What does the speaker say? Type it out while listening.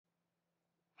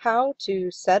How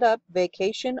to set up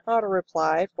vacation auto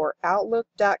reply for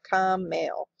Outlook.com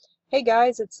mail. Hey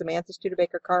guys, it's Samantha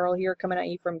Studebaker Carl here coming at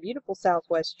you from beautiful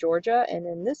Southwest Georgia, and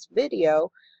in this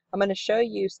video I'm going to show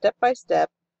you step by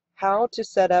step how to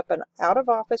set up an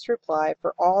out-of-office reply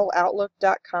for all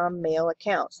Outlook.com mail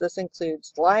accounts. This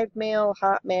includes live mail,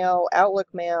 hotmail,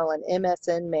 Outlook mail, and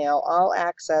MSN mail, all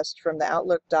accessed from the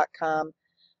Outlook.com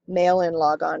mail-in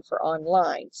logon for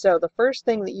online. So the first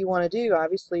thing that you want to do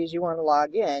obviously is you want to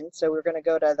log in. So we're going to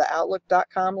go to the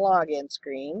Outlook.com login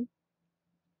screen.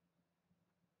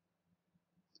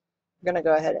 You're going to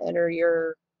go ahead and enter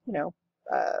your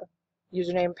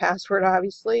username and password,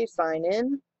 obviously, sign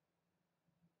in.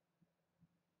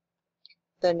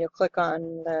 Then you'll click on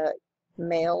the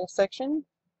mail section.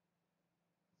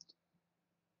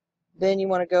 Then you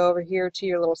want to go over here to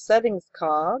your little settings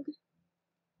cog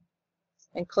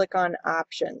and click on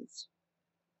options.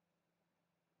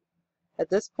 At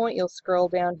this point, you'll scroll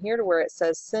down here to where it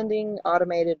says sending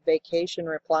automated vacation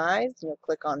replies. You'll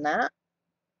click on that.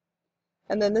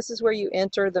 And then this is where you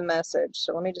enter the message.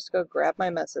 So let me just go grab my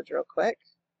message real quick.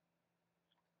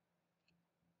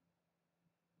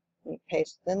 And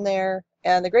paste it in there.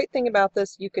 And the great thing about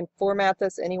this, you can format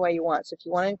this any way you want. So if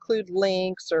you want to include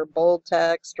links or bold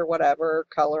text or whatever,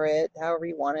 color it however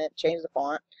you want it, change the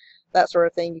font, that sort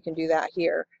of thing, you can do that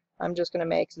here. I'm just going to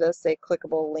make this a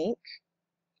clickable link.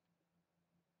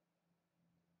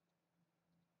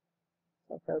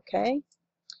 Click OK.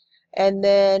 And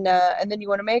then you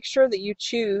want to make sure that you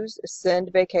choose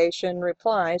send vacation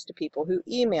replies to people who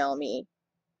email me.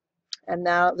 And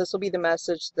now this will be the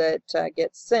message that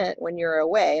gets sent when you're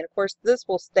away. And of course this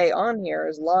will stay on here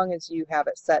as long as you have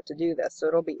it set to do this. So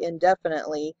it'll be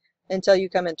indefinitely until you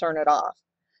come and turn it off.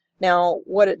 Now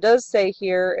what it does say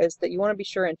here is that you want to be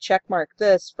sure and check mark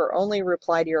this for only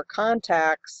reply to your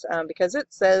contacts, because it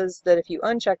says that if you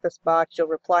uncheck this box you'll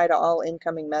reply to all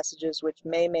incoming messages, which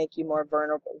may make you more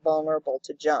vulnerable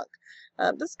to junk.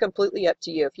 This is completely up to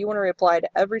you. If you want to reply to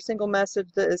every single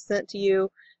message that is sent to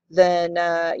you, then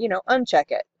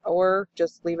uncheck it, or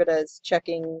just leave it as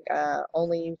checking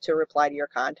only to reply to your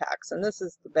contacts. And this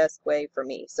is the best way for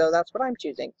me, so that's what I'm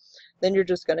choosing. Then you're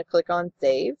just going to click on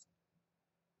save.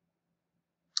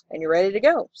 And you're ready to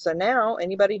go. So now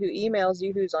anybody who emails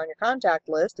you who's on your contact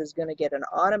list is going to get an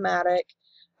automated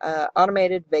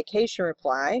vacation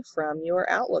reply from your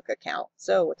Outlook account.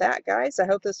 So with that, guys, I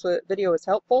hope this video was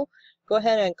helpful. Go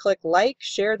ahead and click like,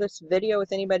 share this video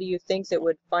with anybody you think that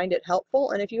would find it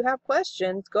helpful. And if you have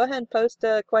questions, go ahead and post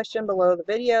a question below the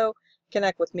video.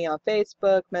 Connect with me on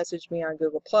Facebook, message me on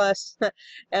Google+.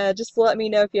 Just let me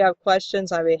know if you have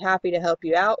questions. I'd be happy to help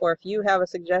you out. Or if you have a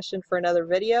suggestion for another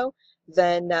video,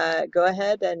 then go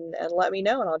ahead and let me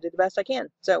know, and I'll do the best I can.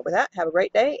 So with that, have a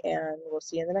great day, and we'll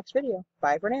see you in the next video.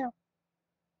 Bye for now.